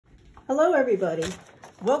Hello everybody,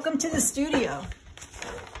 welcome to the studio.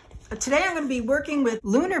 Today I'm going to be working with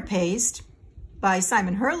Lunar Paste by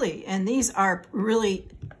Simon Hurley, and these are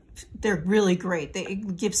they're really great. They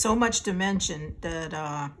give so much dimension that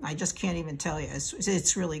I just can't even tell you.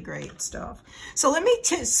 It's really great stuff. So let me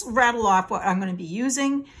just rattle off what I'm going to be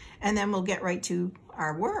using, and then we'll get right to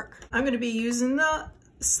our work. I'm going to be using the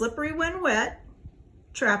Slippery When Wet,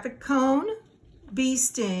 Traffic Cone, Bee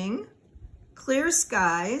Sting, Clear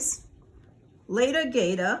Skies, Leda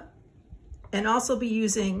Gata, and also be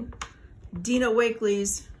using Dina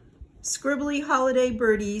Wakley's Scribbly Holiday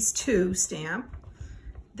Birdies 2 stamp.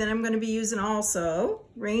 Then I'm going to be using also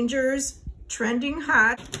Ranger's Trending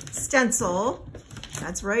Hot stencil,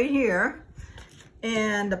 that's right here,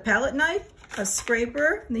 and a palette knife, a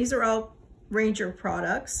scraper, and these are all Ranger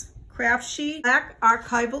products, craft sheet, black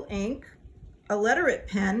archival ink, a letter it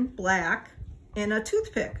pen, black, and a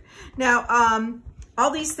toothpick. Now, all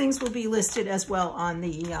these things will be listed as well on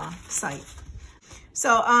the site.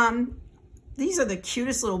 So these are the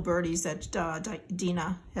cutest little birdies that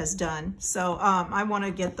Dina has done. So I want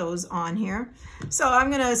to get those on here. So I'm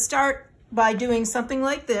going to start by doing something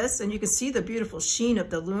like this, and you can see the beautiful sheen of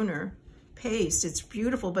the Lunar Paste. It's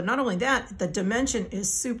beautiful, but not only that, the dimension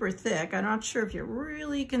is super thick. I'm not sure if you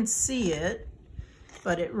really can see it,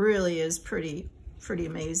 but it really is pretty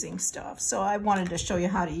amazing stuff. So I wanted to show you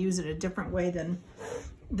how to use it a different way than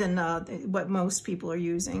what most people are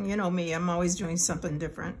using. You know me, I'm always doing something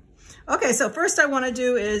different. Okay, so first I want to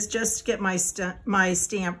do is just get my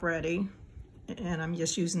stamp ready, and I'm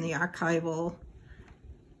just using the archival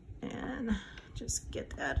and just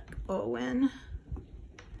get that going.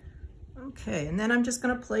 Okay, and then I'm just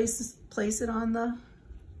going to place it on the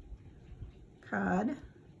card.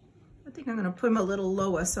 I think I'm going to put them a little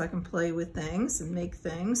lower so I can play with things and make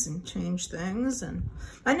things and change things. And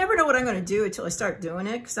I never know what I'm going to do until I start doing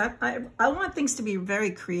it, because I want things to be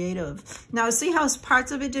very creative. Now, see how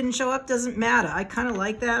parts of it didn't show up? Doesn't matter. I kind of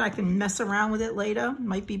like that. I can mess around with it later.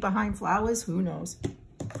 Might be behind flowers. Who knows?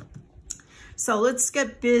 So let's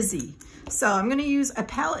get busy. So I'm going to use a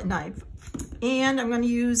palette knife, and I'm going to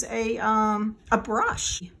use a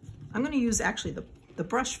brush. I'm going to use actually the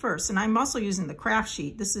brush first, and I'm also using the craft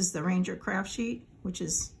sheet. This is the Ranger craft sheet, which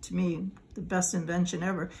is to me the best invention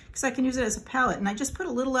ever, because I can use it as a palette, and I just put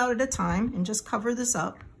a little out at a time and just cover this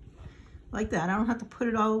up like that. I don't have to put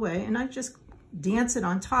it all away, and I just dance it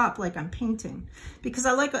on top like I'm painting, because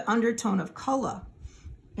I like an undertone of color.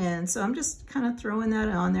 And so I'm just kind of throwing that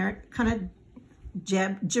on there, kind of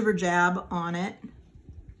jibber jab on it.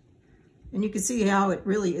 And you can see how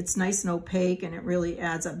it's nice and opaque, and it really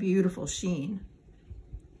adds a beautiful sheen.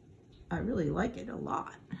 I really like it a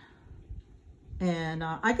lot. And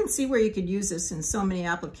I can see where you could use this in so many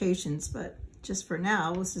applications, but just for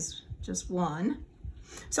now, this is just one.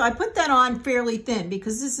 So I put that on fairly thin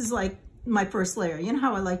because this is like my first layer. You know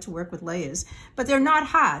how I like to work with layers, but they're not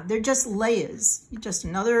hard. They're just layers, just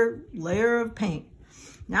another layer of paint.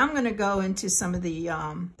 Now I'm gonna go into some of the,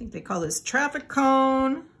 I think they call this Traffic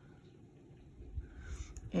Cone.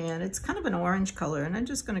 And it's kind of an orange color, and I'm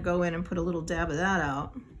just gonna go in and put a little dab of that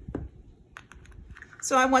out.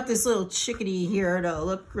 So I want this little chickadee here to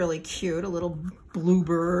look really cute, a little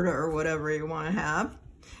bluebird or whatever you want to have.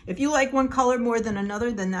 If you like one color more than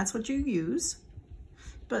another, then that's what you use.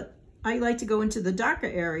 But I like to go into the darker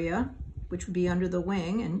area, which would be under the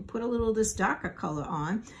wing, and put a little of this darker color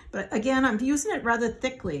on. But again, I'm using it rather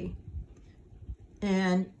thickly.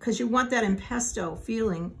 And because you want that impasto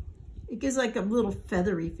feeling, it gives like a little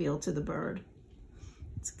feathery feel to the bird.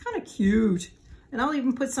 It's kind of cute. And I'll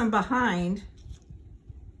even put some behind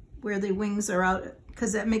where the wings are out,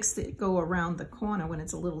 because that makes it go around the corner when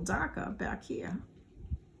it's a little darker back here.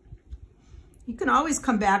 You can always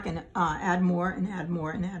come back and add more and add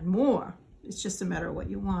more and add more. It's just a matter of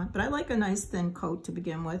what you want. But I like a nice thin coat to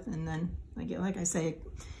begin with, and then, like I say,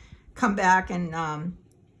 come back and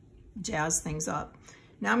jazz things up.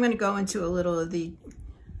 Now I'm going to go into a little of the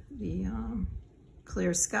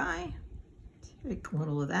Clear Sky. Take a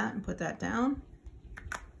little of that and put that down,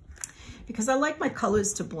 because I like my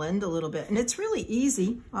colors to blend a little bit. And it's really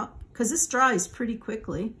easy because this dries pretty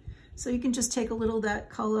quickly. So you can just take a little of that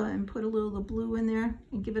color and put a little of the blue in there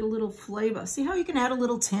and give it a little flavor. See how you can add a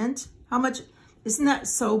little tint? Isn't that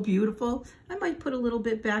so beautiful? I might put a little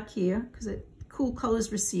bit back here, because cool colors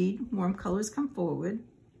recede, warm colors come forward.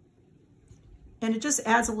 And it just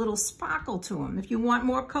adds a little sparkle to them. If you want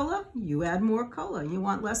more color, you add more color. You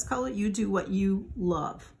want less color, you do what you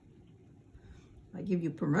love. I give you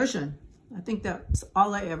permission. I think that's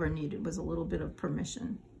all I ever needed, was a little bit of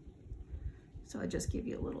permission. So I just give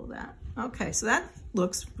you a little of that. Okay, so that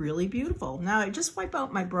looks really beautiful. Now I just wipe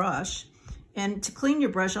out my brush, and to clean your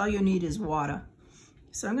brush, all you need is water.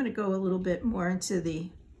 So I'm gonna go a little bit more into the,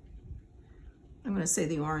 I'm gonna say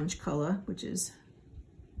the orange color, which is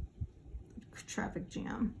Traffic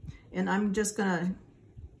Jam. And I'm just gonna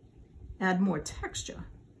add more texture.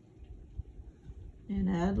 And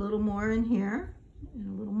add a little more in here,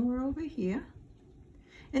 and a little more over here.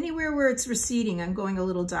 Anywhere where it's receding, I'm going a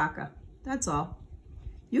little darker. That's all.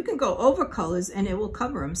 You can go over colors and it will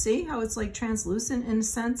cover them. See how it's like translucent in a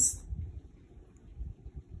sense?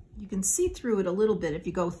 You can see through it a little bit if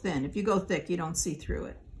you go thin. If you go thick, you don't see through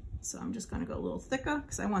it. So I'm just gonna go a little thicker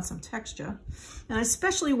because I want some texture. And I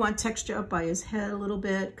especially want texture up by his head a little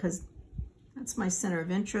bit because that's my center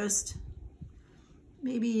of interest.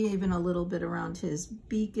 Maybe even a little bit around his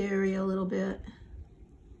beak area a little bit.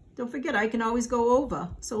 Don't forget, I can always go over.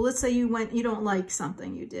 So let's say you don't like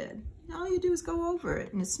something you did. All you do is go over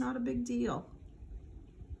it and it's not a big deal.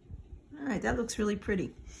 All right, that looks really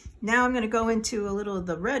pretty. Now I'm gonna go into a little of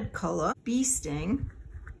the red color, Bee Sting.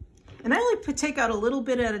 And I only take out a little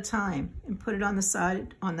bit at a time and put it on the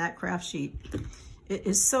side on that craft sheet. It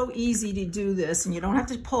is so easy to do this and you don't have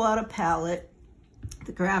to pull out a palette.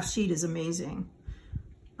 The craft sheet is amazing.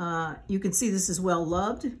 You can see this is well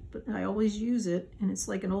loved, but I always use it and it's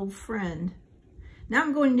like an old friend. Now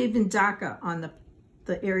I'm going even darker on the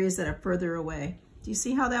areas that are further away. Do you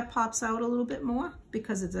see how that pops out a little bit more?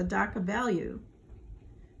 Because it's a darker value.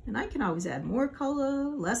 And I can always add more color,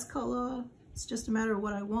 less color. It's just a matter of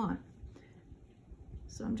what I want.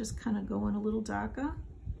 So I'm just kind of going a little darker.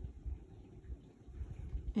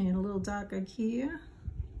 And a little darker here.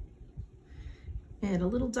 And a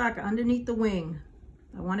little darker underneath the wing.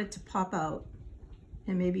 I want it to pop out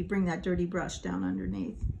and maybe bring that dirty brush down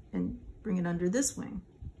underneath and bring it under this wing.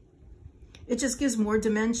 It just gives more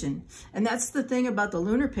dimension. And that's the thing about the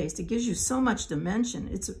Lunar Paste. It gives you so much dimension.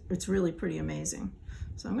 It's really pretty amazing.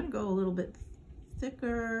 So I'm gonna go a little bit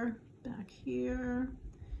thicker back here.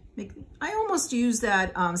 I almost use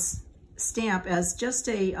that stamp as just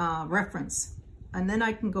a reference. And then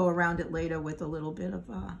I can go around it later with a little bit of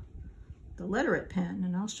the letter-it pen,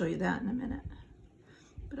 and I'll show you that in a minute.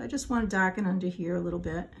 But I just want to darken under here a little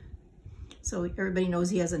bit so everybody knows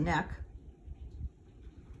he has a neck.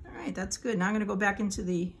 All right, that's good. Now I'm going to go back into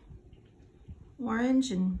the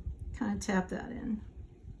orange and kind of tap that in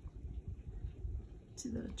to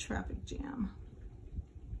the Traffic Jam.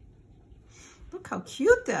 Look how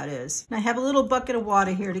cute that is. And I have a little bucket of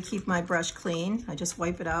water here to keep my brush clean. I just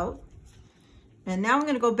wipe it out. And now I'm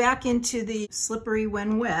going to go back into the Slippery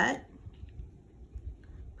When Wet.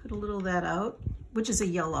 Put a little of that out, which is a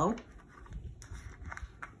yellow.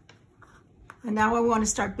 And now I want to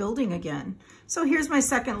start building again. So here's my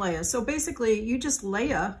second layer. So basically you just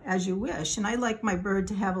layer as you wish. And I like my bird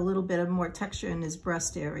to have a little bit of more texture in his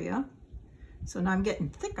breast area. So now I'm getting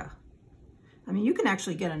thicker. I mean, you can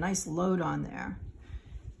actually get a nice load on there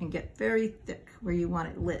and get very thick where you want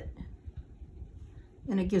it lit.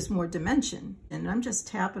 And it gives more dimension. And I'm just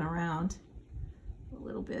tapping around a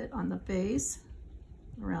little bit on the face,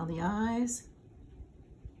 around the eyes.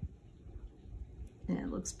 And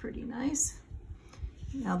it looks pretty nice.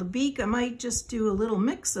 Now the beak, I might just do a little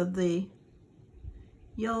mix of the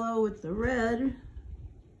yellow with the red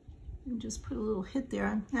and just put a little hit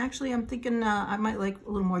there. Actually, I'm thinking I might like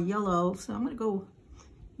a little more yellow, so I'm gonna go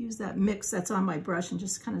use that mix that's on my brush and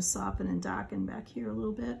just kind of soften and darken back here a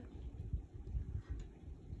little bit.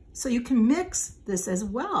 So you can mix this as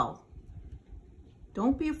well.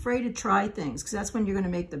 Don't be afraid to try things, because that's when you're gonna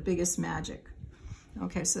make the biggest magic.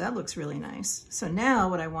 Okay, so that looks really nice. So now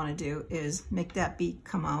what I wanna do is make that beak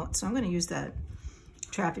come out. So I'm gonna use that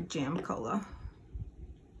Traffic Jam color.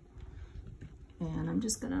 And I'm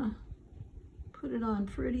just gonna put it on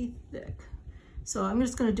pretty thick. So I'm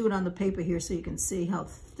just gonna do it on the paper here so you can see how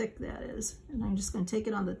thick that is. And I'm just gonna take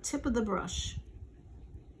it on the tip of the brush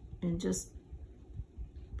and just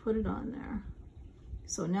put it on there.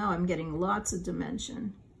 So now I'm getting lots of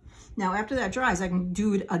dimension. Now after that dries, I can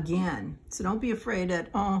do it again. So don't be afraid that,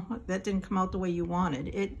 oh, that didn't come out the way you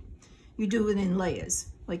wanted. You do it in layers,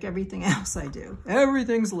 like everything else I do.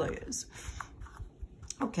 Everything's layers.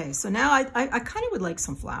 Okay, so now I kind of would like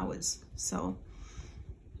some flowers. So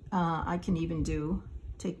I can even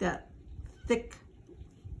take that thick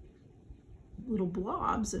little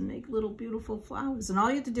blobs and make little beautiful flowers. And all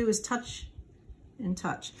you have to do is touch and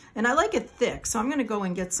touch. And I like it thick, so I'm gonna go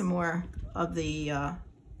and get some more of the, I'm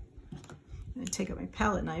gonna take out my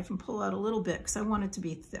palette knife and pull out a little bit because I want it to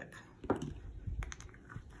be thick.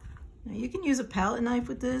 Now you can use a palette knife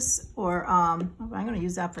with this, or I'm gonna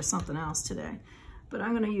use that for something else today. but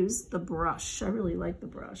I'm gonna use the brush. I really like the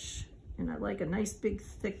brush, and I like a nice big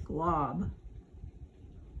thick glob.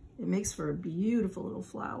 It makes for a beautiful little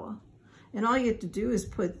flower. And all you have to do is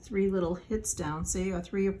put 3 little hits down, see, or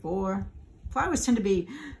 3 or 4. Flowers tend to be,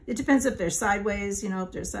 it depends if they're sideways, you know,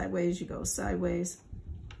 if they're sideways, you go sideways.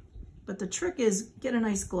 But the trick is get a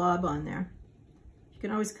nice glob on there. You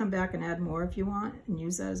can always come back and add more if you want and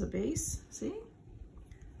use that as a base, see?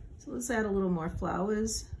 So let's add a little more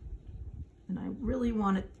flowers. And I really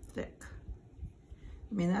want it thick.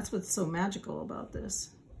 I mean, that's what's so magical about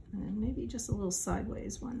this. And maybe just a little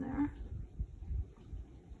sideways one there.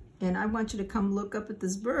 And I want you to come look up at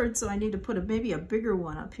this bird, so I need to put maybe a bigger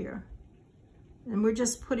one up here. And we're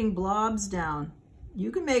just putting blobs down.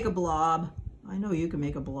 You can make a blob. I know you can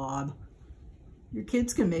make a blob. Your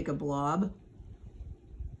kids can make a blob.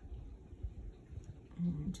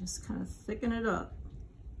 And just kind of thicken it up.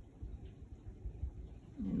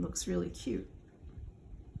 And it looks really cute.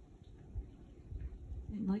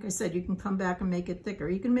 And like I said, you can come back and make it thicker.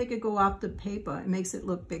 You can make it go off the paper. It makes it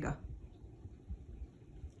look bigger.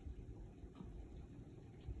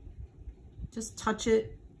 Just touch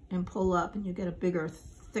it and pull up and you get a bigger,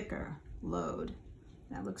 thicker load.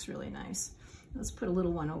 That looks really nice. Let's put a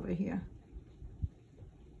little one over here.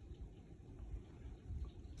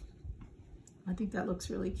 I think that looks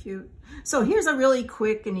really cute. So here's a really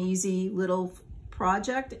quick and easy little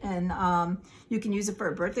project, and you can use it for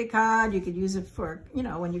a birthday card. You could use it for, you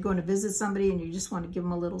know, when you're going to visit somebody and you just want to give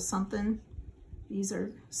them a little something. These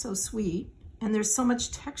are so sweet, and there's so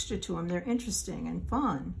much texture to them. They're interesting and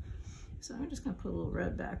fun. So I'm just gonna put a little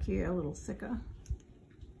red back here, a little thicker.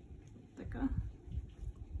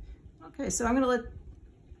 Okay, so I'm gonna let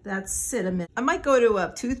that sit a minute. I might go to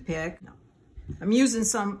a toothpick. No, I'm using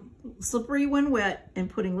some slippery when wet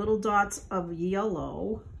and putting little dots of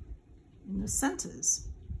yellow in the centers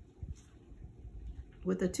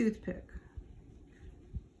with a toothpick.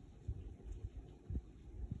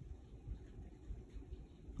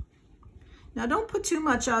 Now don't put too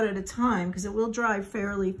much out at a time because it will dry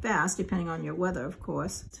fairly fast depending on your weather, of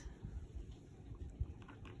course.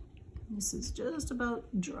 This is just about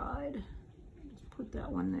dried. Just put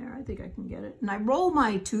that one there. I think I can get it. And I roll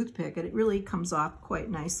my toothpick and it really comes off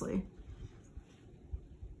quite nicely.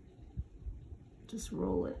 Just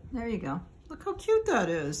roll it. There you go. Look how cute that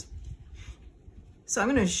is. So I'm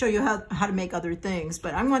going to show you how to make other things,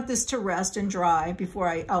 but I want this to rest and dry before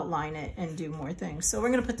I outline it and do more things. So we're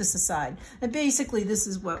going to put this aside. And basically this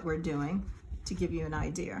is what we're doing to give you an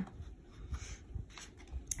idea.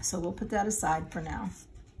 So we'll put that aside for now.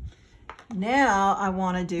 Now I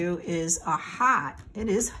want to do is a hat. It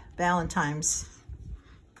is Valentine's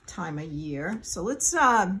time of year. So let's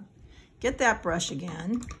get that brush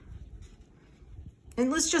again. And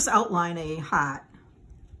let's just outline a hat.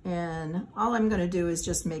 And all I'm going to do is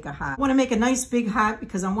just make a hat. I want to make a nice big hat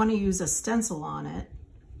because I want to use a stencil on it.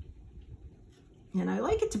 And I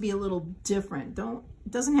like it to be a little different. It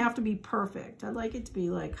doesn't have to be perfect. I like it to be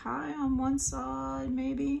like high on one side,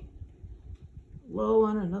 maybe low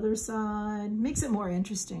on another side. Makes it more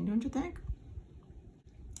interesting, don't you think?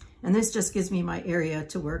 And this just gives me my area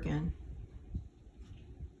to work in.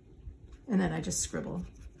 And then I just scribble.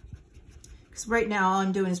 Because right now all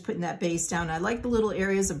I'm doing is putting that base down. I like the little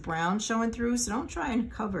areas of brown showing through, so don't try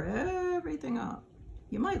and cover everything up.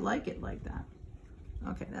 You might like it like that.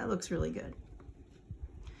 Okay, that looks really good.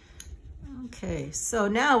 Okay, so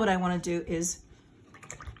now what I want to do is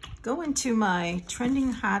go into my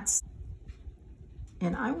trending hats,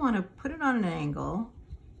 and I want to put it on an angle.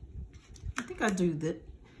 I think I'll do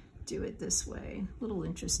it this way, a little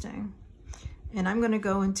interesting. And I'm going to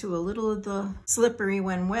go into a little of the slippery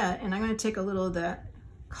when wet, and I'm going to take a little of that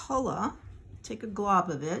color, take a glob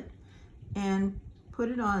of it, and put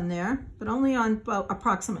it on there, but only on about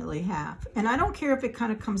approximately half. And I don't care if it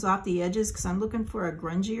kind of comes off the edges because I'm looking for a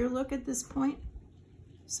grungier look at this point.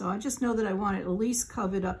 So I just know that I want it at least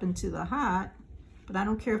covered up into the hat, but I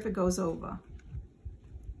don't care if it goes over.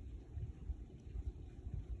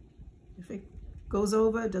 If it goes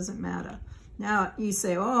over, it doesn't matter. Now you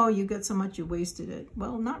say, oh, you got so much, you wasted it.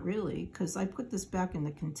 Well, not really, because I put this back in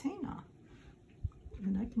the container.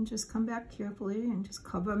 And I can just come back carefully and just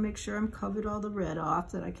cover, make sure I'm covered all the red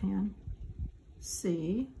off that I can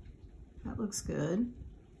see. That looks good.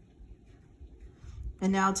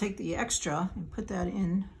 And now I'll take the extra and put that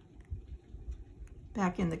in,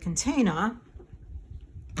 back in the container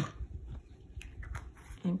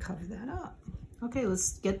and cover that up. Okay,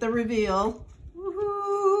 let's get the reveal.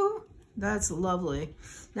 Woohoo! That's lovely.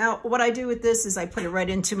 Now, what I do with this is I put it right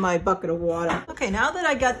into my bucket of water. Okay, now that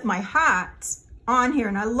I got my hats on here,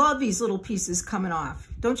 and I love these little pieces coming off.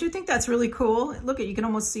 Don't you think that's really cool? Look, you can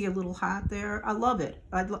almost see a little hat there. I love it.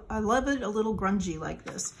 I love it a little grungy like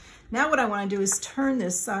this. Now what I want to do is turn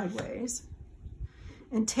this sideways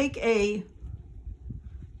and take a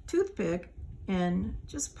toothpick and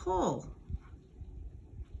just pull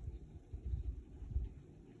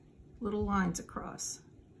little lines across.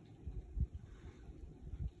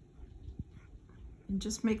 And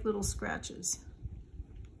just make little scratches.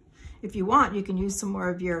 If you want, you can use some more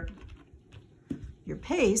of your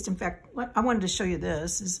paste. In fact, what I wanted to show you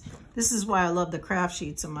this is why I love the craft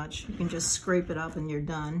sheet so much. You can just scrape it up and you're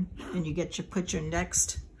done, and you get put your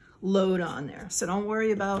next load on there. So don't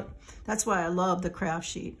worry about, that's why I love the craft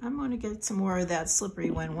sheet. I'm going to get some more of that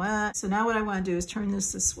slippery when wet. So now what I want to do is turn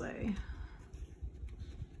this way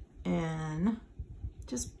and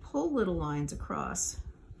just pull little lines across.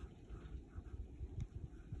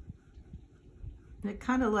 And it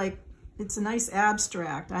kind of like, it's a nice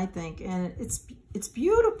abstract, I think, and it's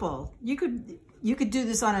beautiful. You could do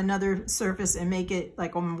this on another surface and make it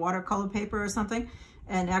like on watercolor paper or something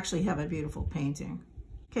and actually have a beautiful painting.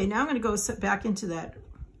 Okay, now I'm going to go back into that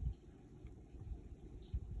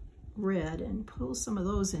red and pull some of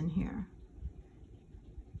those in here.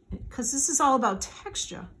 Because this is all about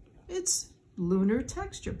texture. It's lunar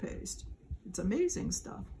texture paste. It's amazing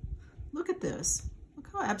stuff. Look at this. Look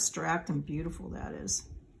how abstract and beautiful that is.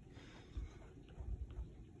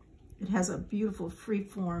 It has a beautiful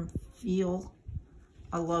freeform feel.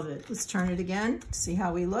 I love it. Let's turn it again, see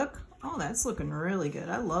how we look. Oh, that's looking really good.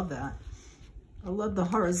 I love that. I love the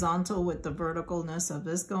horizontal with the verticalness of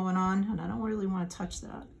this going on, and I don't really want to touch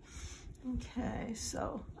that. Okay,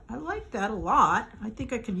 so I like that a lot. I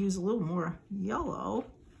think I could use a little more yellow,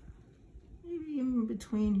 maybe in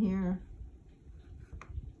between here.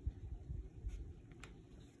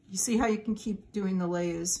 You see how you can keep doing the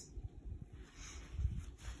layers.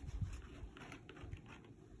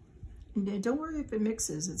 And don't worry if it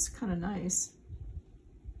mixes, it's kind of nice.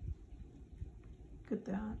 Look at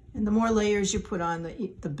that. And the more layers you put on,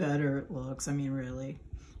 the better it looks, I mean, really.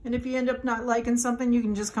 And if you end up not liking something, you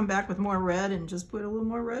can just come back with more red and just put a little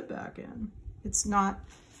more red back in. It's not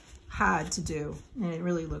hard to do, and it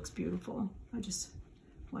really looks beautiful. I just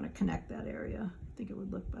want to connect that area. I think it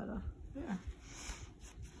would look better there.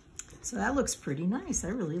 So that looks pretty nice. I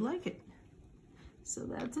really like it. So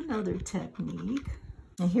that's another technique.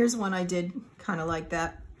 And here's one I did kind of like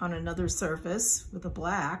that on another surface with a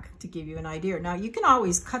black to give you an idea. Now you can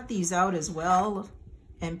always cut these out as well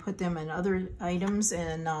and put them in other items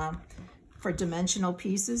and for dimensional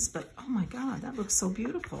pieces, but oh my God, that looks so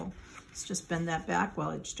beautiful. Let's just bend that back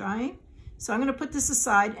while it's drying. So I'm gonna put this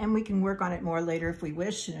aside and we can work on it more later if we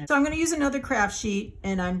wish. So I'm gonna use another craft sheet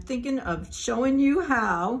and I'm thinking of showing you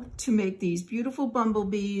how to make these beautiful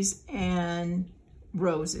bumblebees and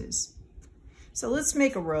roses. So let's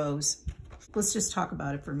make a rose. Let's just talk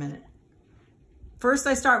about it for a minute. First,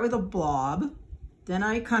 I start with a blob. Then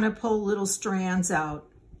I kind of pull little strands out,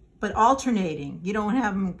 but alternating. You don't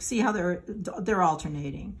have them, see how they're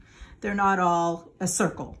alternating. They're not all a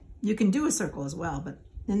circle. You can do a circle as well, but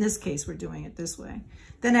in this case, we're doing it this way.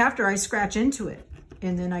 Then after I scratch into it,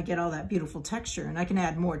 and then I get all that beautiful texture, and I can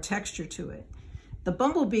add more texture to it. The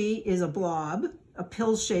bumblebee is a blob, a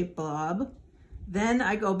pill-shaped blob. Then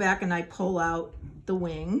I go back and I pull out the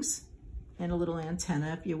wings and a little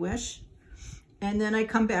antenna if you wish. And then I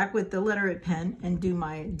come back with the letterhead pen and do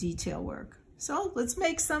my detail work. So let's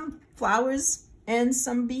make some flowers and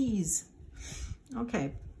some bees.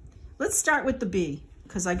 Okay, let's start with the bee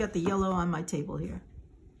because I got the yellow on my table here.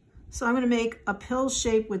 So I'm gonna make a pill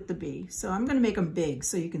shape with the bee. So I'm gonna make them big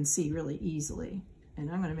so you can see really easily.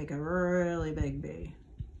 And I'm gonna make a really big bee.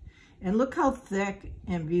 And look how thick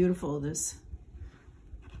and beautiful this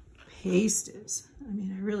paste is. I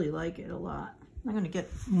mean, I really like it a lot. I'm gonna get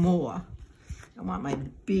more. I want my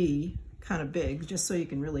bee kind of big just so you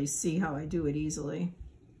can really see how I do it easily.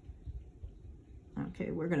 Okay,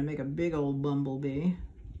 we're gonna make a big old bumblebee.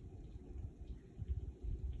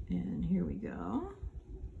 And here we go.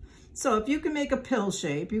 So if you can make a pill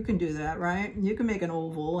shape, you can do that, right? You can make an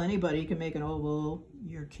oval. Anybody can make an oval.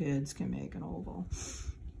 Your kids can make an oval.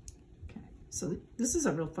 Okay, so this is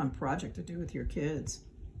a real fun project to do with your kids.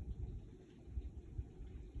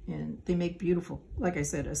 And they make beautiful, like I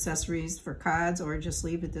said, accessories for cards, or just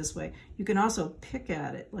leave it this way. You can also pick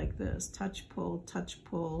at it like this. Touch, pull, touch,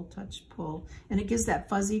 pull, touch, pull. And it gives that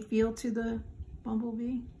fuzzy feel to the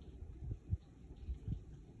bumblebee.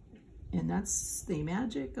 And that's the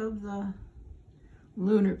magic of the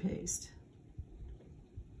Lunar Paste.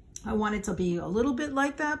 I want it to be a little bit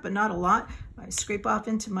like that, but not a lot. I scrape off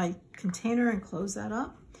into my container and close that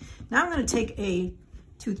up. Now I'm going to take a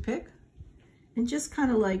toothpick and just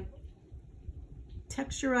kind of like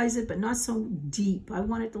texturize it, but not so deep. I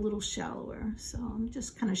want it a little shallower. So I'm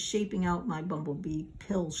just kind of shaping out my bumblebee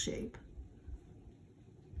pill shape.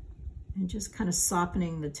 And just kind of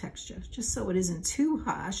softening the texture, just so it isn't too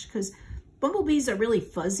harsh, because bumblebees are really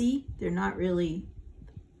fuzzy. They're not really,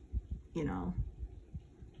 you know,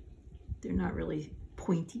 they're not really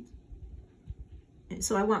pointy. And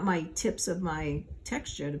so I want my tips of my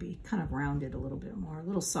texture to be kind of rounded a little bit more, a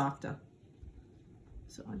little softer.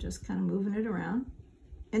 So I'm just kind of moving it around.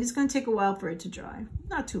 And it's going to take a while for it to dry.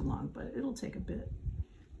 Not too long, but it'll take a bit.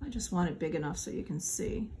 I just want it big enough so you can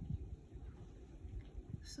see.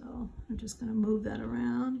 So I'm just going to move that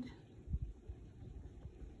around.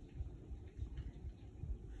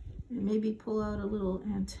 And maybe pull out a little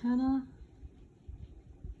antenna.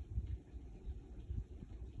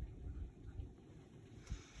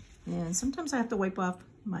 And sometimes I have to wipe off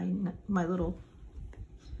my little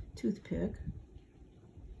toothpick.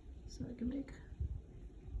 So I can make,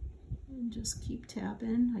 and just keep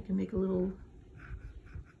tapping. I can make a little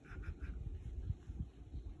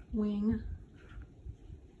wing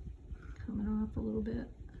coming off a little bit.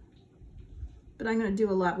 But I'm going to do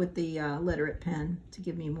a lot with the letter-it pen to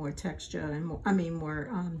give me more texture and more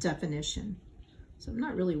definition. So I'm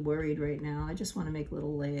not really worried right now. I just want to make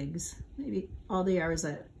little legs. Maybe all they are is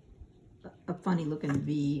a funny looking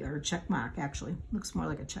V or a check mark. Actually looks more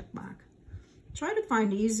like a check mark. Try to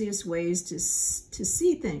find the easiest ways to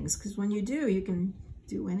see things, because when you do, you can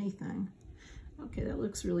do anything. Okay, that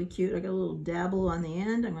looks really cute. I got a little dabble on the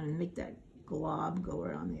end. I'm going to make that glob go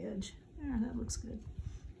around the edge. Yeah, that looks good.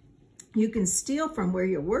 You can steal from where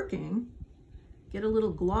you're working, get a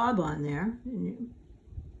little glob on there, and you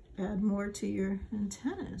add more to your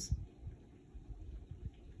antennas.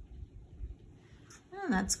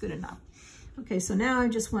 And that's good enough. Okay, so now I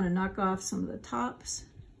just want to knock off some of the tops.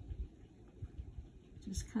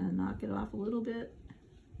 Just kind of knock it off a little bit.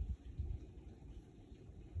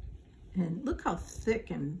 And look how thick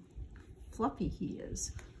and fluffy he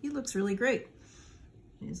is. He looks really great.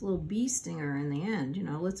 His little bee stinger in the end, you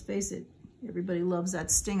know, let's face it, everybody loves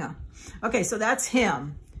that stinger. Okay, so that's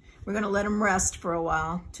him. We're gonna let him rest for a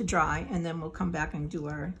while to dry, and then we'll come back and do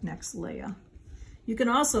our next layer. You can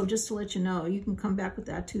also, just to let you know, you can come back with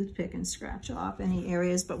that toothpick and scratch off any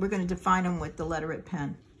areas, but we're gonna define them with the letter-it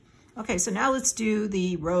pen. Okay, so now let's do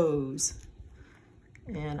the rose.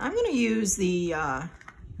 And I'm gonna use the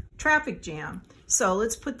traffic jam. So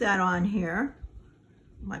let's put that on here,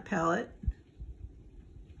 my palette,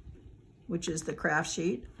 which is the craft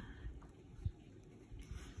sheet.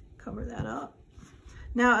 Cover that up.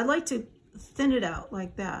 Now I'd like to thin it out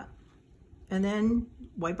like that, and then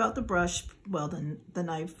wipe out the brush, well, the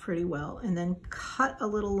knife pretty well, and then cut a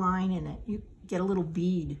little line in it. You get a little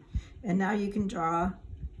bead, and now you can draw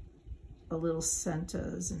a little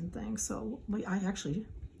centers and things. So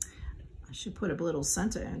I should put a little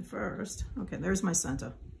center in first. Okay, there's my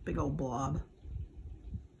center, big old blob.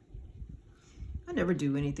 I never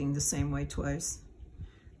do anything the same way twice.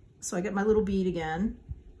 So I get my little bead again,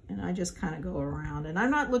 and I just kind of go around. And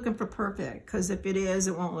I'm not looking for perfect, because if it is,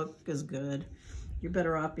 it won't look as good. You're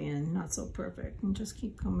better off being not so perfect. And just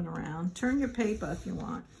keep coming around. Turn your paper if you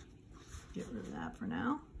want. Get rid of that for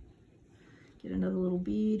now. Get another little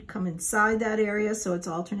bead, come inside that area so it's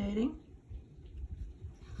alternating.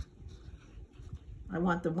 I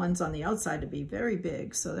want the ones on the outside to be very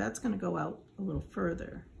big, so that's going to go out a little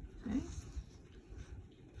further. Okay?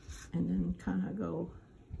 And then kind of go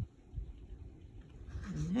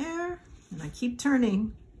in there, and I keep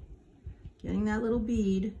turning, getting that little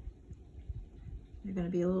bead. They're going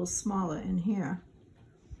to be a little smaller in here,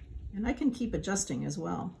 and I can keep adjusting as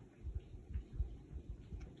well.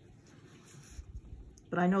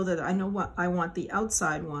 But I know what I want the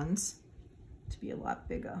outside ones to be a lot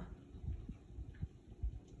bigger.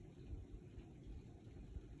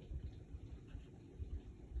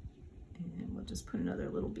 And we'll just put another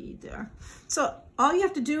little bead there. So all you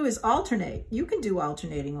have to do is alternate. You can do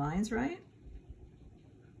alternating lines, right?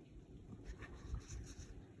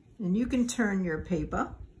 And you can turn your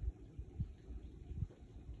paper.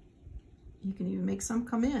 You can even make some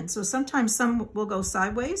come in. So sometimes some will go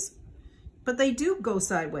sideways, but they do go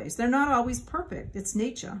sideways. They're not always perfect. It's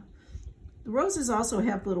nature. The roses also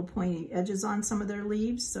have little pointy edges on some of their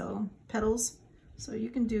leaves, so petals. So you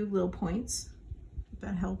can do little points, if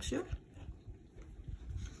that helps you.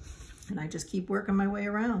 And I just keep working my way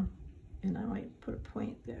around. And I might put a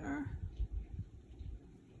point there.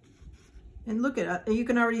 And look at it, you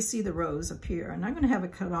can already see the rose appear. And I'm gonna have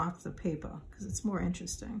it cut off the paper because it's more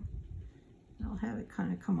interesting. And I'll have it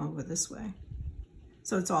kind of come over this way.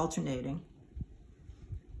 So it's alternating.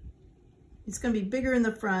 It's going to be bigger in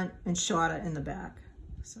the front and shorter in the back.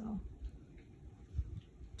 So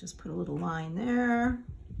just put a little line there,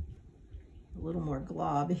 a little more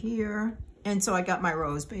glob here. And so I got my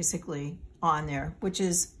rose basically on there, which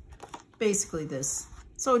is basically this.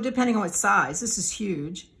 So depending on what size, this is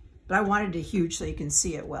huge, but I wanted it huge so you can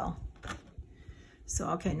see it well. So,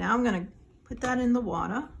 okay, now I'm going to put that in the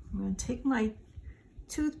water. I'm going to take my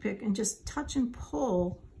toothpick and just touch and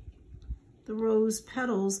pull the rose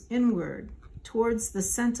petals inward towards the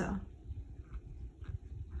center.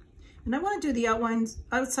 And I want to do the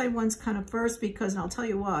outside ones kind of first because, and I'll tell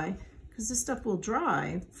you why, because this stuff will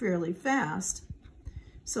dry fairly fast.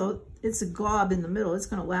 So it's a glob in the middle. It's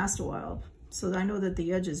going to last a while. So I know that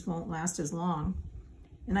the edges won't last as long.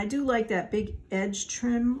 And I do like that big edge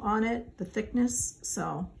trim on it, the thickness.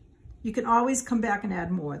 So you can always come back and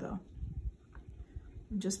add more though.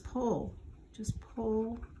 And just pull, just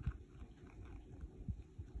pull.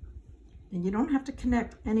 And you don't have to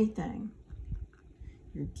connect anything.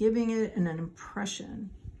 You're giving it an impression.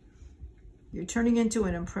 You're turning into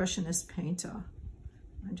an impressionist painter.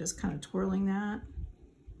 I'm just kind of twirling that.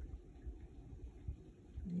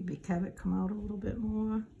 Maybe have it come out a little bit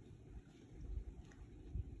more.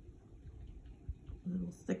 A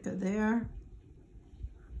little thicker there.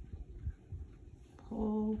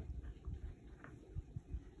 Pull.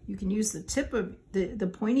 You can use the tip of the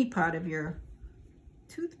pointy part of your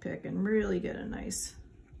toothpick and really get a nice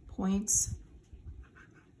points.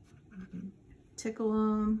 Tickle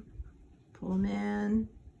them, pull them in.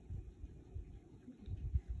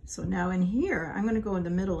 So now in here, I'm going to go in the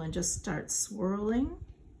middle and just start swirling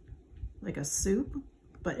like a soup,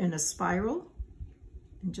 but in a spiral,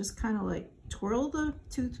 and just kind of like twirl the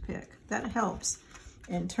toothpick. That helps.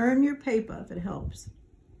 And turn your paper if it helps.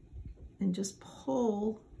 And just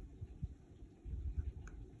pull.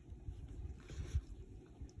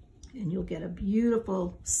 And you'll get a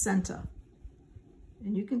beautiful center.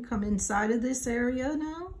 And you can come inside of this area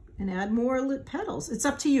now and add more petals. It's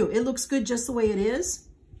up to you. It looks good just the way it is.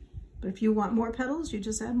 But if you want more petals, you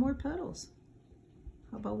just add more petals.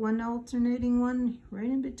 How about one alternating one right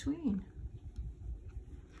in between?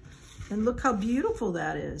 And look how beautiful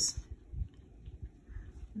that is.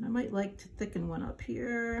 And I might like to thicken one up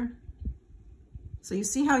here. So you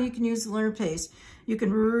see how you can use the Lunar Paste. You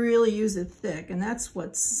can really use it thick, and that's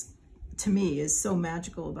what's, to me, is so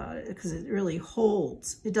magical about it, because it really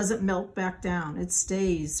holds. It doesn't melt back down. It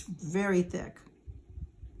stays very thick.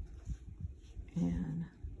 And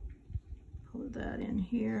pull that in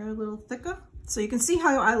here a little thicker. So you can see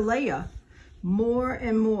how I layer more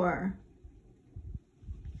and more.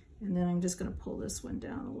 And then I'm just going to pull this one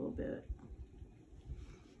down a little bit.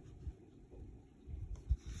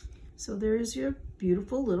 So there's your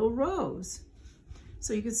beautiful little rose.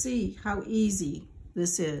 So you can see how easy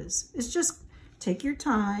this is. It's just take your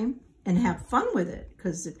time and have fun with it,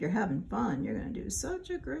 because if you're having fun, you're going to do such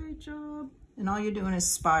a great job. And all you're doing is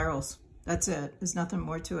spirals. That's it. There's nothing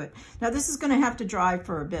more to it. Now this is going to have to dry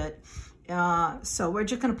for a bit. So we're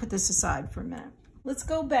just going to put this aside for a minute. Let's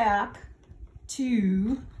go back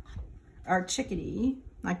to our chickadee.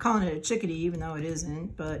 I'm calling it a chickadee even though it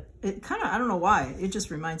isn't, but it kind of, I don't know why, it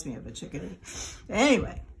just reminds me of a chickadee.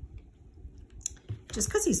 Anyway, just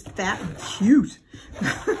because he's fat and cute.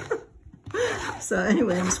 So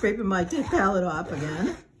anyway, I'm scraping my tip palette off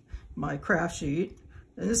again, my craft sheet.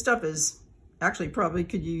 And this stuff is actually probably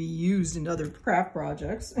could be used in other craft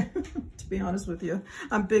projects, to be honest with you.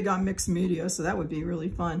 I'm big on mixed media, so that would be really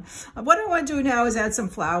fun. What I want to do now is add some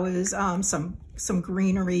flowers, some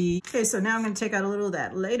greenery. Okay, so now I'm going to take out a little of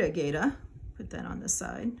that Later Gator, put that on the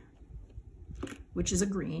side, which is a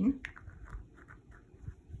green.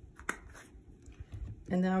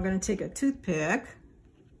 And then I'm going to take a toothpick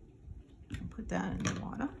and put that in the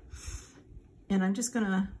water. And I'm just going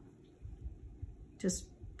to just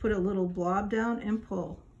put a little blob down and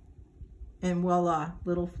pull. And voila,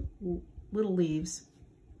 little leaves.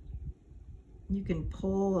 You can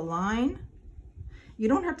pull a line. You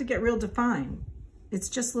don't have to get real defined. It's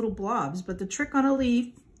just little blobs. But the trick on a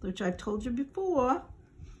leaf, which I've told you before,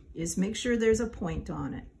 is make sure there's a point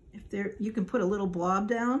on it. If there, you can put a little blob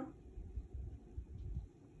down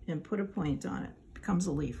and put a point on it. It becomes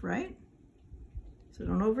a leaf, right? So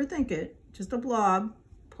don't overthink it. Just a blob,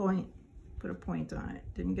 point, put a point on it.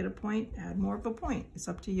 Didn't get a point, add more of a point. It's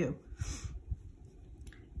up to you.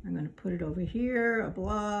 I'm going to put it over here, a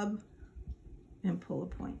blob, and pull a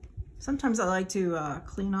point. Sometimes I like to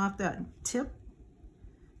clean off that tip,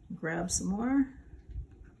 grab some more.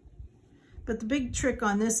 But the big trick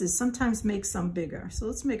on this is sometimes make some bigger. So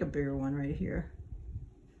let's make a bigger one right here.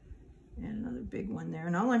 And another big one there.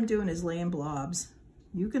 And all I'm doing is laying blobs.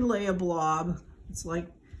 You can lay a blob. It's like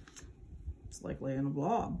laying a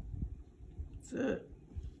blob. That's it.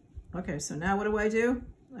 Okay, so now what do?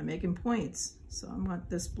 I'm making points. So I want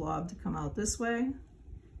this blob to come out this way.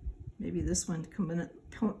 Maybe this one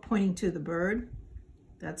pointing to the bird.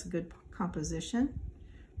 That's a good composition.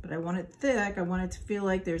 But I want it thick. I want it to feel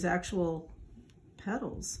like there's actual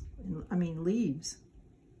petals. I mean leaves.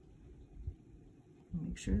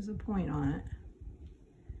 Make sure there's a point on it.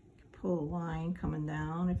 Pull a line coming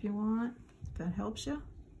down if you want, if that helps you.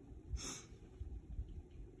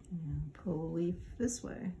 And pull a leaf this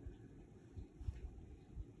way.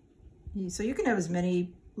 So you can have as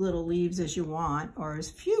many little leaves as you want, or as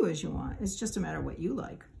few as you want. It's just a matter of what you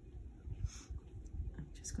like. I'm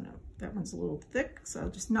just gonna, that one's a little thick, so I'll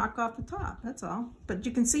just knock off the top, that's all. But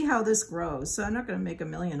you can see how this grows. So I'm not gonna make a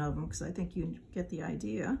million of them because I think you get the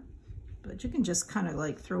idea. But you can just kind of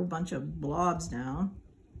like throw a bunch of blobs down.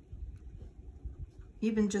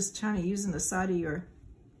 Even just kind of using the side of your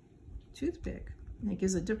toothpick. And it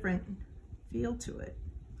gives a different feel to it.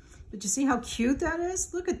 But you see how cute that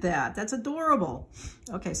is? Look at that, that's adorable.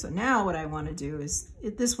 Okay, so now what I want to do is,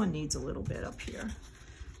 this one needs a little bit up here.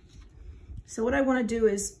 So what I want to do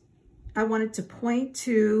is, I want it to point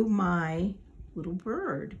to my little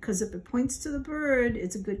bird, because if it points to the bird,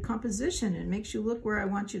 it's a good composition. It makes you look where I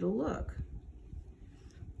want you to look.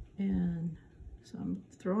 And so I'm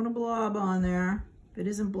throwing a blob on there. If it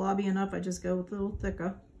isn't blobby enough, I just go with a little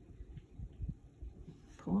thicker.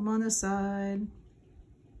 Pull them on the side.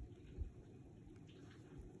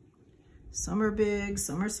 Some are big,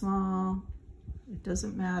 some are small. It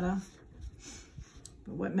doesn't matter.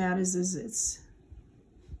 But what matters is it's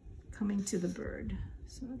coming to the bird.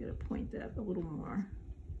 So I'm gonna point that a little more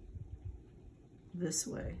this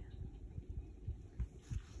way.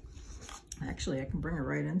 Actually, I can bring it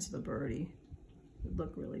right into the birdie. It would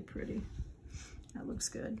look really pretty. That looks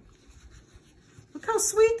good. Look how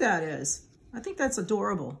sweet that is. I think that's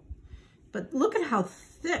adorable. But look at how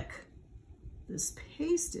thick this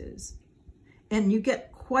paste is. And you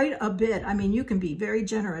get quite a bit. I mean, you can be very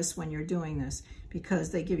generous when you're doing this because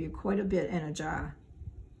they give you quite a bit in a jar.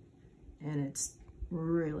 And it's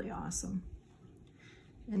really awesome.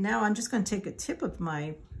 And now I'm just going to take a tip of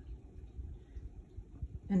my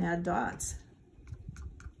and add dots.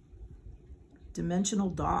 Dimensional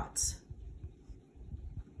dots.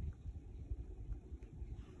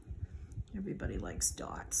 Everybody likes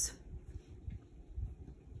dots.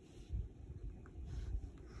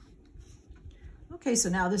 Okay, so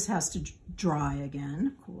now this has to dry again,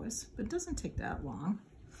 of course, but it doesn't take that long.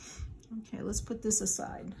 Okay, let's put this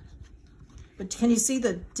aside. But can you see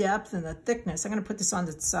the depth and the thickness? I'm gonna put this on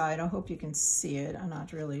the side. I hope you can see it. I'm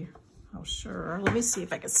not really sure. Let me see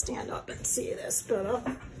if I can stand up and see this better.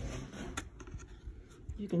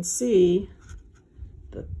 You can see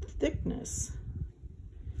the thickness.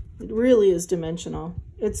 It really is dimensional.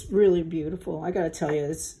 It's really beautiful. I gotta tell you,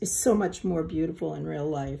 it's so much more beautiful in real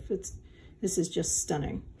life. This is just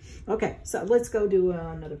stunning. Okay, so let's go do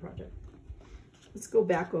another project. Let's go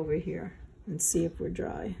back over here and see if we're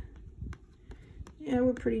dry. Yeah,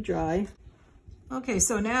 we're pretty dry. Okay,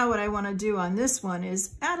 so now what I want to do on this one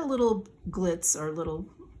is add a little glitz or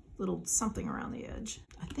little something around the edge.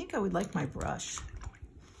 I think I would like my brush.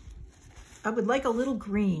 I would like a little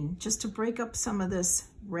green just to break up some of this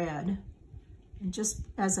red and just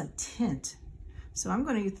as a tint. So I'm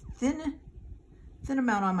going to thin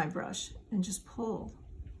amount on my brush and just pull.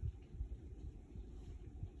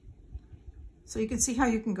 So you can see how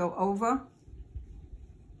you can go over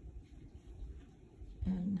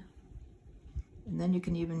and then you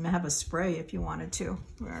can even have a spray if you wanted to,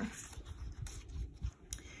 where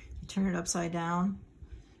you turn it upside down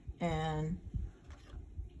and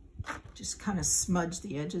just kind of smudge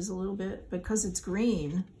the edges a little bit because it's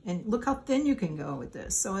green. And look how thin you can go with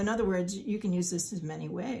this. So in other words, you can use this in many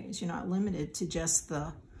ways. You're not limited to just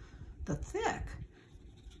the thick.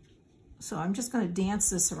 So I'm just going to dance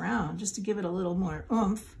this around just to give it a little more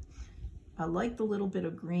oomph. I like the little bit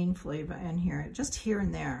of green flavor in here, just here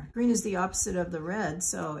and there. Green is the opposite of the red,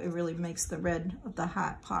 so it really makes the red of the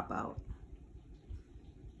hat pop out.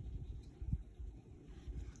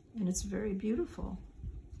 And it's very beautiful.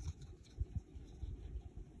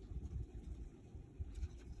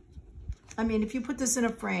 I mean, if you put this in a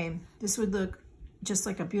frame, this would look just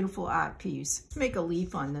like a beautiful art piece. Let's make a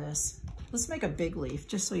leaf on this. Let's make a big leaf,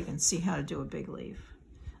 just so you can see how to do a big leaf.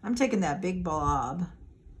 I'm taking that big blob,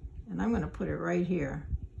 and I'm gonna put it right here.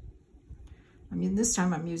 I mean, this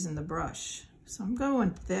time I'm using the brush. So I'm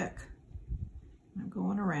going thick. I'm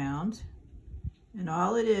going around, and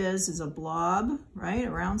all it is a blob, right?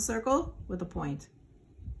 A round circle with a point.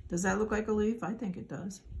 Does that look like a leaf? I think it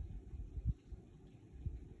does.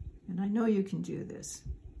 And I know you can do this.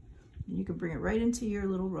 And you can bring it right into your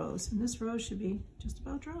little rose. And this rose should be just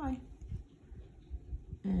about dry.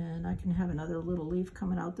 And I can have another little leaf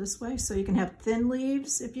coming out this way. So you can have thin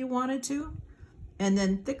leaves if you wanted to, and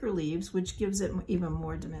then thicker leaves, which gives it even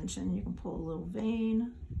more dimension. You can pull a little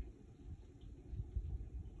vein.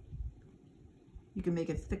 You can make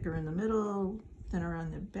it thicker in the middle, thinner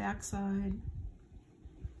on the back side.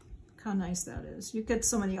 Look how nice that is. You get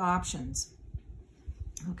so many options.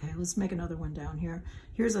 Okay, let's make another one down here.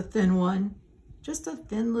 Here's a thin one, just a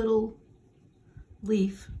thin little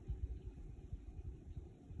leaf.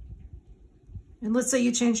 And let's say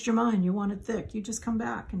you changed your mind, you want it thick. You just come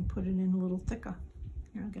back and put it in a little thicker.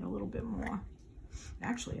 Here, I'll get a little bit more.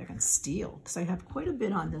 Actually, I can steal because I have quite a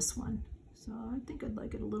bit on this one. So I think I'd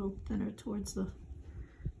like it a little thinner towards the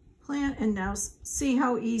plant. And now see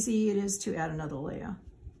how easy it is to add another layer.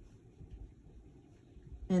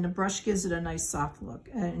 And a brush gives it a nice soft look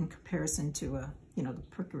in comparison to the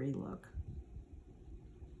prickly look.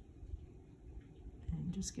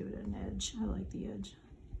 And just give it an edge. I like the edge.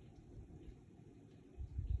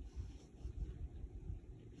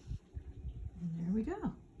 And there we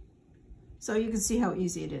go. So you can see how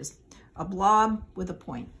easy it is. A blob with a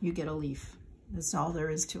point, you get a leaf. That's all there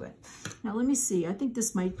is to it. Now let me see, I think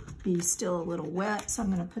this might be still a little wet, so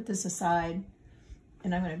I'm gonna put this aside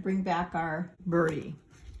and I'm gonna bring back our birdie.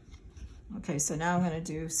 Okay, so now I'm gonna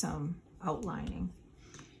do some outlining.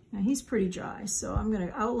 Now he's pretty dry, so I'm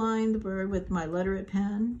gonna outline the bird with my letter it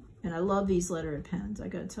pen, and I love these letter it pens, I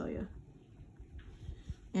gotta tell you.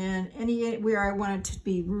 And anywhere I want it to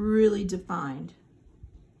be really defined,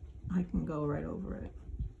 I can go right over it.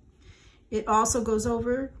 It also goes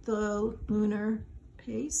over the Lunar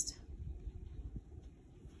Paste.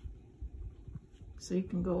 So you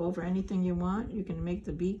can go over anything you want. You can make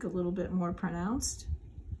the beak a little bit more pronounced.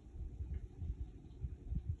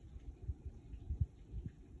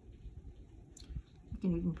 You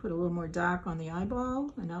can even put a little more dark on the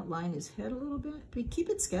eyeball and outline his head a little bit. But keep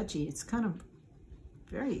it sketchy. It's kind of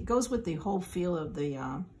it goes with the whole feel of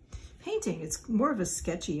the painting. It's more of a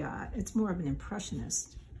sketchy art. It's more of an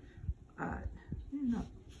impressionist art.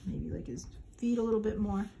 Maybe like his feet a little bit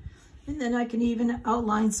more. And then I can even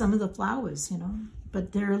outline some of the flowers,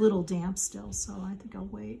 but they're a little damp still, so I think I'll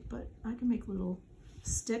wait. But I can make little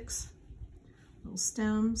sticks, little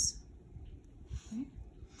stems. Okay.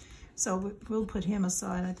 So we'll put him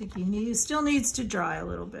aside. I think he still needs to dry a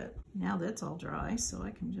little bit. Now that's all dry, so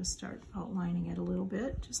I can just start outlining it a little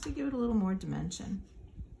bit, just to give it a little more dimension.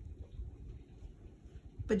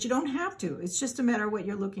 But you don't have to. It's just a matter of what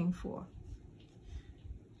you're looking for.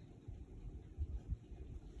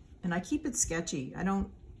 And I keep it sketchy. I don't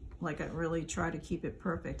really try to keep it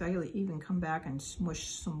perfect. I even come back and smush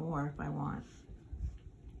some more if I want.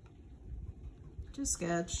 Just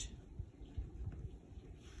sketch.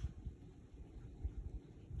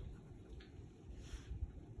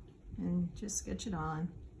 And just sketch it on.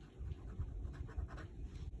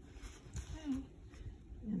 Okay.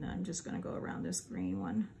 And I'm just going to go around this green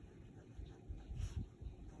one.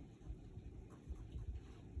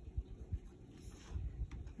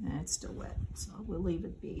 And it's still wet, so we'll leave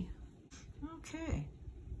it be. Okay,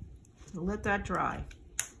 we'll let that dry.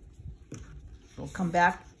 We'll come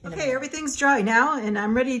back. Okay, everything's dry now, and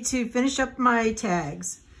I'm ready to finish up my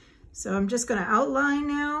tags. So I'm just going to outline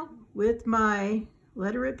now with my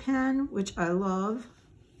letter it pen, which I love.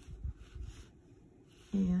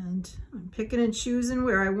 And I'm picking and choosing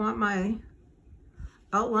where I want my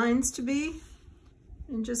outlines to be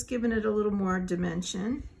and just giving it a little more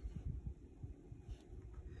dimension.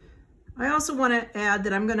 I also want to add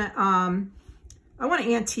that I'm going to, I want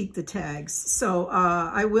to antique the tags. So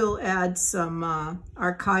I will add some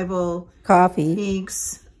archival coffee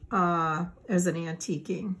inks as an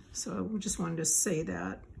antiquing. So I just wanted to say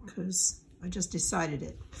that because I just decided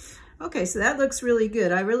it. Okay, so that looks really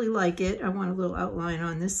good. I really like it. I want a little outline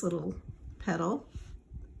on this little petal.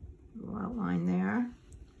 A little outline there.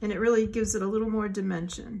 And it really gives it a little more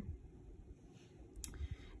dimension.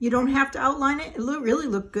 You don't have to outline it. It really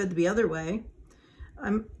look good the other way.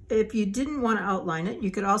 If you didn't want to outline it, you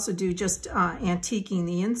could also do just antiquing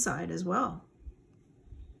the inside as well.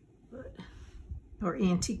 Or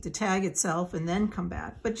antique the tag itself and then come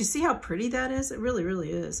back. But you see how pretty that is? It really, really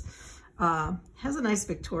is. Has a nice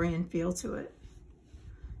Victorian feel to it.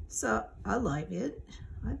 So I like it.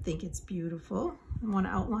 I think it's beautiful. I want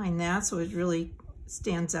to outline that so it really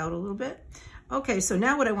stands out a little bit. Okay, so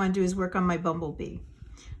now what I want to do is work on my bumblebee.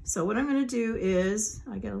 So what I'm going to do is,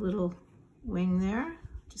 I got a little wing there.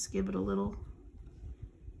 Just give it a little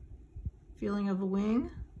feeling of a wing.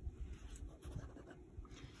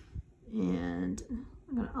 And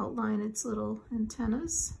I'm going to outline its little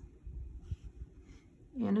antennas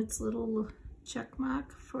and its little check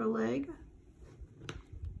mark for a leg.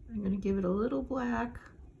 I'm going to give it a little black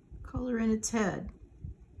color in its head.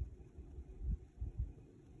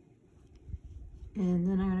 And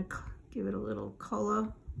then I'm going to give it a little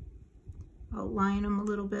color, outline them a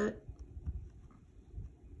little bit.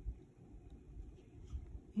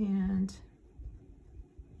 And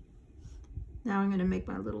now I'm going to make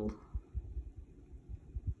my little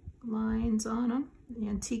lines on him,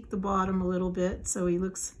 antique the bottom a little bit so he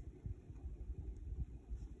looks,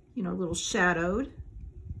 you know, a little shadowed.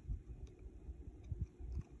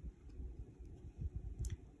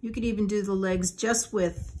 You could even do the legs just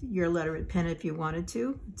with your letterhead pen if you wanted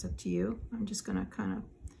to. It's up to you. I'm just going to kind of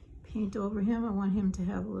paint over him. I want him to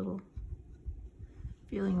have a little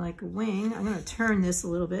feeling like a wing. I'm going to turn this a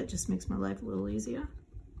little bit, just makes my life a little easier.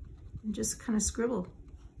 And just kind of scribble.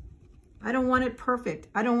 I don't want it perfect.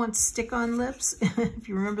 I don't want stick-on lips. If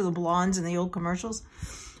you remember the blondes in the old commercials,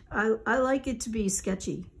 I like it to be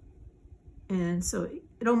sketchy. And so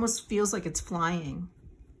it almost feels like it's flying.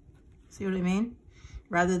 See what I mean?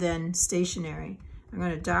 Rather than stationary. I'm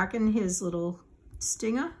going to darken his little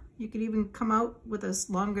stinger. You could even come out with a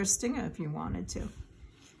longer stinger if you wanted to.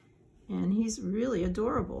 And he's really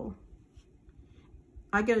adorable.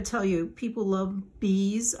 I got to tell you, people love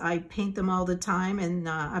bees. I paint them all the time, and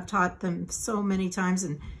I've taught them so many times,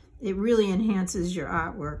 and it really enhances your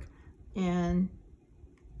artwork. And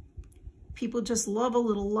people just love a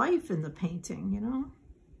little life in the painting, you know?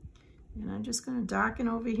 And I'm just going to darken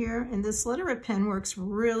over here, and this letterhead pen works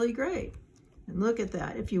really great. And look at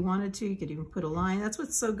that. If you wanted to, you could even put a line. That's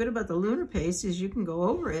what's so good about the Lunar Paste, is you can go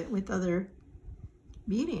over it with other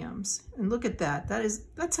mediums. And look at that.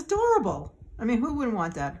 That's adorable. I mean, who wouldn't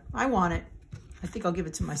want that? I want it. I think I'll give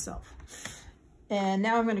it to myself. And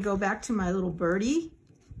now I'm going to go back to my little birdie,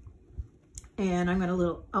 and I'm going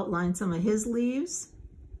to outline some of his leaves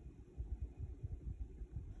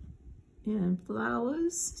and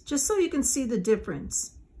flowers, just so you can see the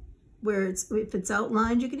difference. Where if it's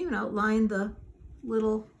outlined, you can even outline the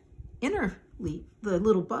little inner leaf, the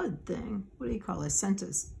little bud thing. What do you call it?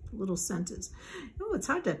 Centers, little centers. Oh, it's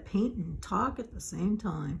hard to paint and talk at the same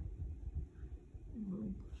time. A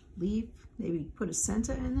little leaf, maybe put a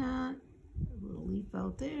center in that. A little leaf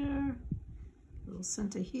out there, a little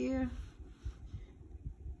center here.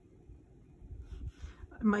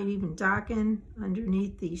 I might even darken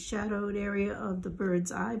underneath the shadowed area of the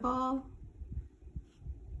bird's eyeball.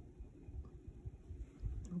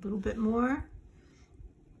 A little bit more.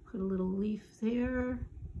 Put a little leaf there.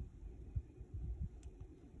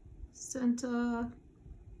 Center.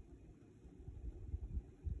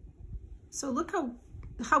 So look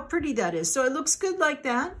how pretty that is. So it looks good like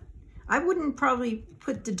that. I wouldn't probably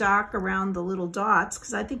put the dark around the little dots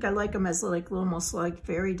because I think I like them as like almost like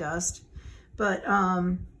fairy dust. But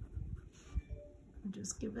I'll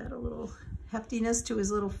just give that a little heftiness to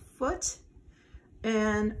his little foot.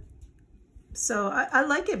 And so I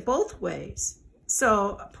like it both ways.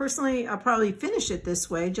 So personally, I'll probably finish it this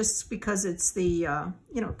way just because it's the,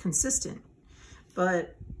 you know, consistent.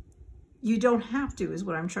 But you don't have to is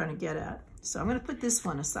what I'm trying to get at. So I'm going to put this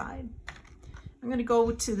one aside. I'm going to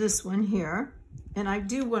go to this one here. And I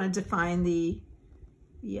do want to define the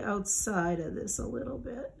outside of this a little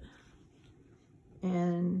bit.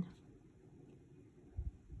 And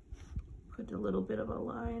put a little bit of a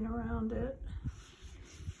line around it.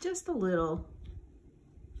 Just a little.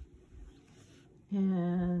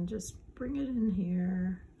 And just bring it in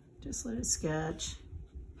here. Just let it sketch.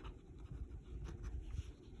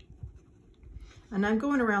 And I'm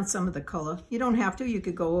going around some of the color. You don't have to. You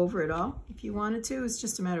could go over it all if you wanted to. It's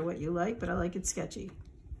just a matter of what you like, but I like it sketchy.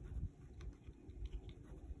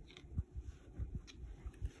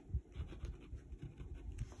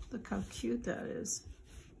 Look how cute that is.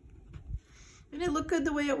 And it looked good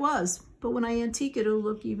the way it was, but when I antique it, it'll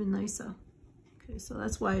look even nicer. Okay, so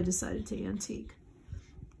that's why I decided to antique.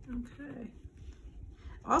 Okay.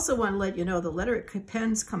 Also want to let you know the letterhead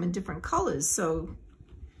pens come in different colors, so,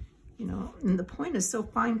 you know, and the point is so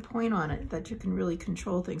fine point on it that you can really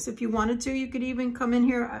control things. If you wanted to, you could even come in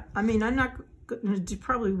here. I mean, I'm not going to,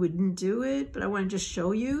 probably wouldn't do it, but I want to just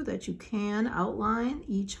show you that you can outline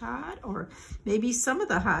each heart, or maybe some of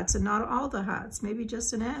the hearts and not all the hearts, maybe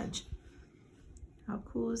just an edge. How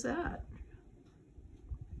cool is that?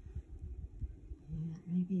 And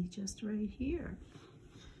maybe just right here.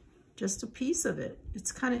 Just a piece of it.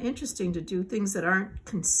 It's kind of interesting to do things that aren't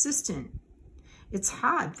consistent. It's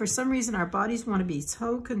hard. For some reason, our bodies want to be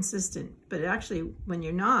so consistent, but actually, when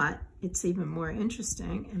you're not, it's even more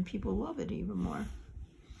interesting, and people love it even more.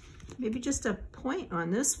 maybe just a point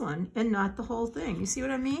on this one and not the whole thing. You see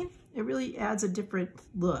what I mean? It really adds a different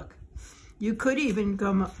look. You could even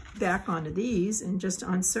come back onto these and just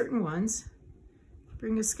on certain ones,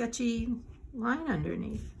 bring a sketchy line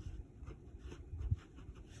underneath.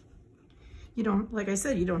 You don't, like I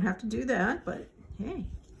said, you don't have to do that, but hey,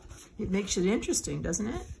 it makes it interesting, doesn't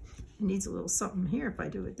it? It needs a little something here. If I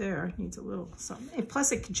do it there, it needs a little something. And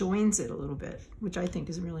plus it joins it a little bit, which I think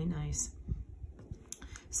is really nice.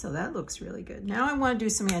 So that looks really good. Now I want to do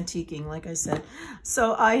some antiquing, like I said.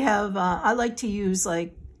 So I have, I like to use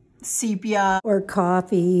like sepia or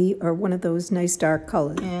coffee or one of those nice dark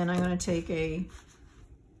colors. And I'm going to take a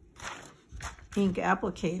ink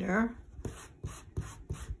applicator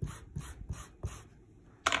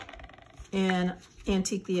and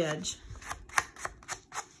antique the edge.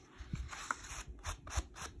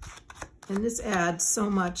 And this adds so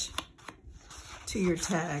much to your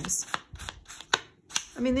tags.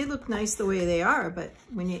 I mean, they look nice the way they are, but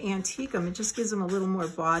when you antique them, it just gives them a little more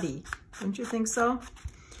body. Don't you think so?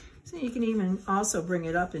 So you can even also bring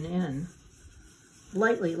it up and in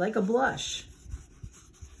lightly, like a blush.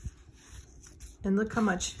 And look how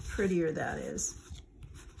much prettier that is.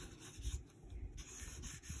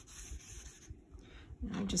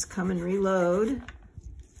 And I just come and reload.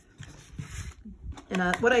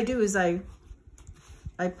 And what I do is I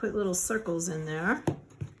put little circles in there.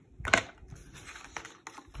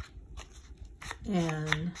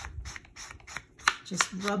 And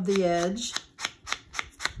just rub the edge.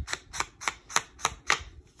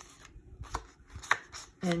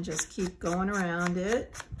 And just keep going around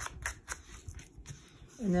it.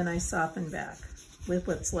 And then I soften back with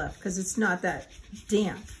what's left because it's not that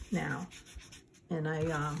damp now. And I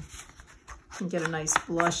can get a nice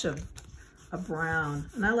blush of a brown.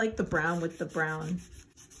 And I like the brown with the brown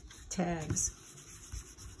tags.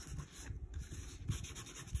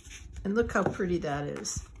 And look how pretty that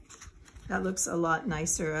is. That looks a lot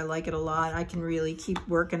nicer. I like it a lot. I can really keep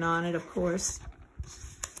working on it, of course.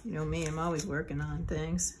 You know me, I'm always working on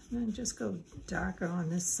things. And then just go darker on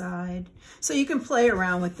this side. So you can play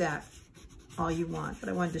around with that all you want, but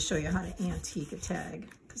I wanted to show you how to antique a tag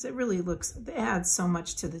because it really looks, it adds so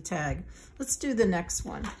much to the tag. Let's do the next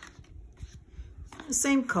one. The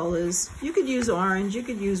same colors. You could use orange, you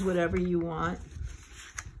could use whatever you want.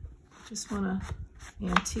 Just want to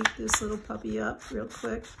antique this little puppy up real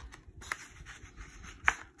quick.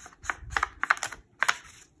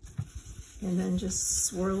 And then just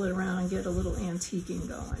swirl it around and get a little antiquing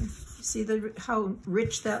going. You see how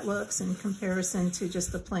rich that looks in comparison to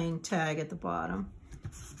just the plain tag at the bottom.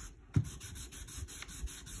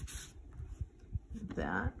 Like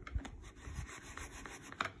that.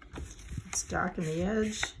 Let's darken the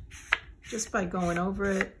edge just by going over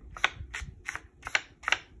it.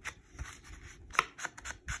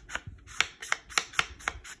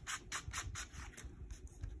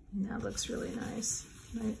 And that looks really nice.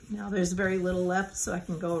 Right. Now there's very little left, so I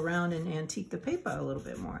can go around and antique the paper a little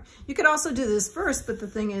bit more. You could also do this first, but the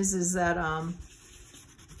thing is that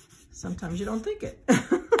sometimes you don't think it.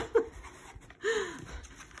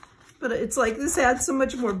 But it's like this adds so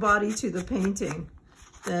much more body to the painting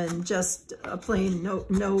than just a plain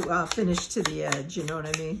no finish to the edge, you know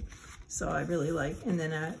what I mean? So I really like, and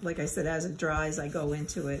then like I said, as it dries, I go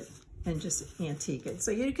into it and just antique it.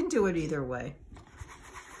 So you can do it either way.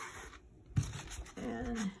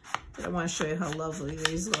 And I want to show you how lovely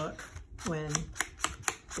these look when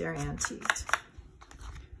they're antiqued.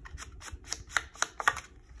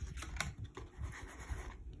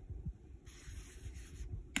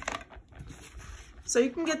 So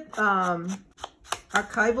you can get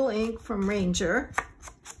archival ink from Ranger,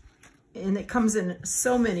 and it comes in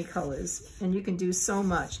so many colors, and you can do so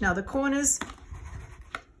much. Now the corners,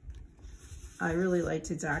 I really like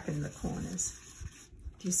to darken the corners.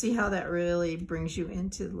 Do you see how that really brings you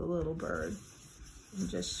into the little bird? And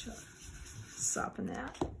just soften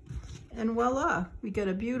that. And voila, we got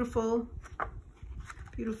a beautiful,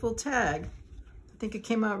 beautiful tag. I think it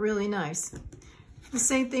came out really nice. The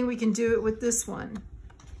same thing, we can do it with this one.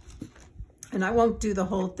 And I won't do the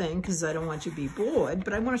whole thing because I don't want you to be bored,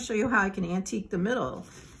 but I want to show you how I can antique the middle.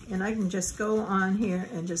 And I can just go on here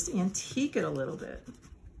and just antique it a little bit.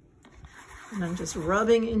 And I'm just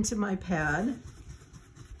rubbing into my pad.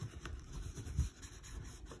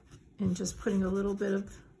 And just putting a little bit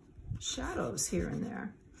of shadows here and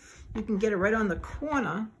there. You can get it right on the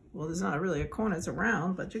corner. Well, there's not really a corner, it's a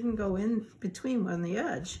round, but you can go in between on the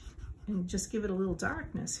edge and just give it a little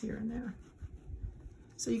darkness here and there.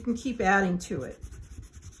 So you can keep adding to it.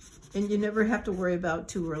 And you never have to worry about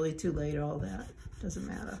too early, too late, all that. Doesn't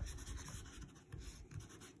matter.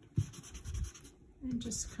 and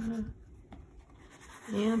just kind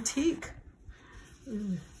of antique.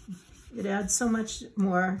 It adds so much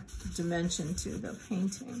more dimension to the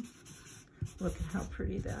painting. Look at how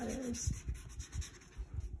pretty that is.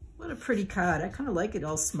 What a pretty card. I kind of like it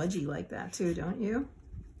all smudgy like that too, don't you?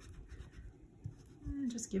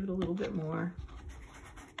 And just give it a little bit more.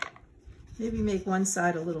 Maybe make one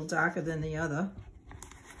side a little darker than the other.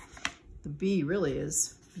 The bee really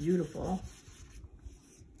is beautiful.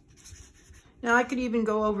 Now I could even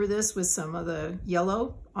go over this with some of the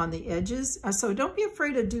yellow on the edges. So don't be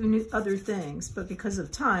afraid to do other things, but because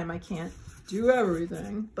of time, I can't do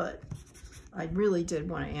everything, but I really did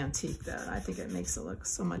want to antique that. I think it makes it look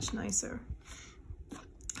so much nicer.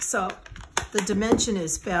 So the dimension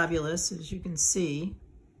is fabulous, as you can see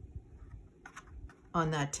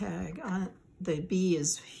on that tag. The bee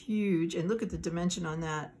is huge, and look at the dimension on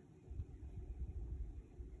that.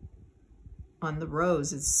 On the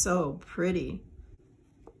rose, it's so pretty.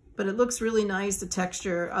 But it looks really nice, the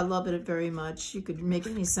texture. I love it very much. You could make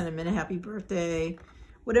any sentiment, a happy birthday,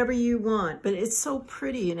 whatever you want, but it's so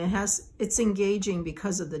pretty, and it's engaging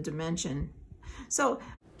because of the dimension. So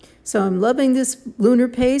I'm loving this lunar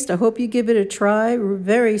paste. I hope you give it a try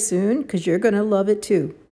very soon, because you're gonna love it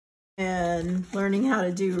too. And learning how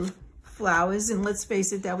to do flowers, and let's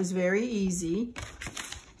face it, that was very easy.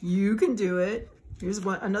 You can do it. Here's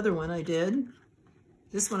another one I did.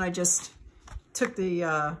 This one I just took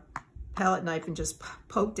the palette knife and just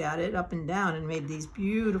poked at it up and down and made these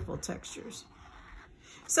beautiful textures.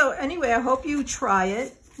 So anyway, I hope you try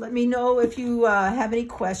it. Let me know if you have any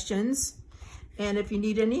questions and if you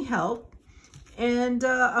need any help. And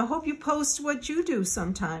I hope you post what you do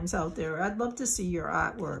sometimes out there. I'd love to see your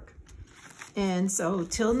artwork. And so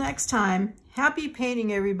till next time, happy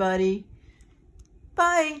painting, everybody.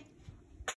 Bye.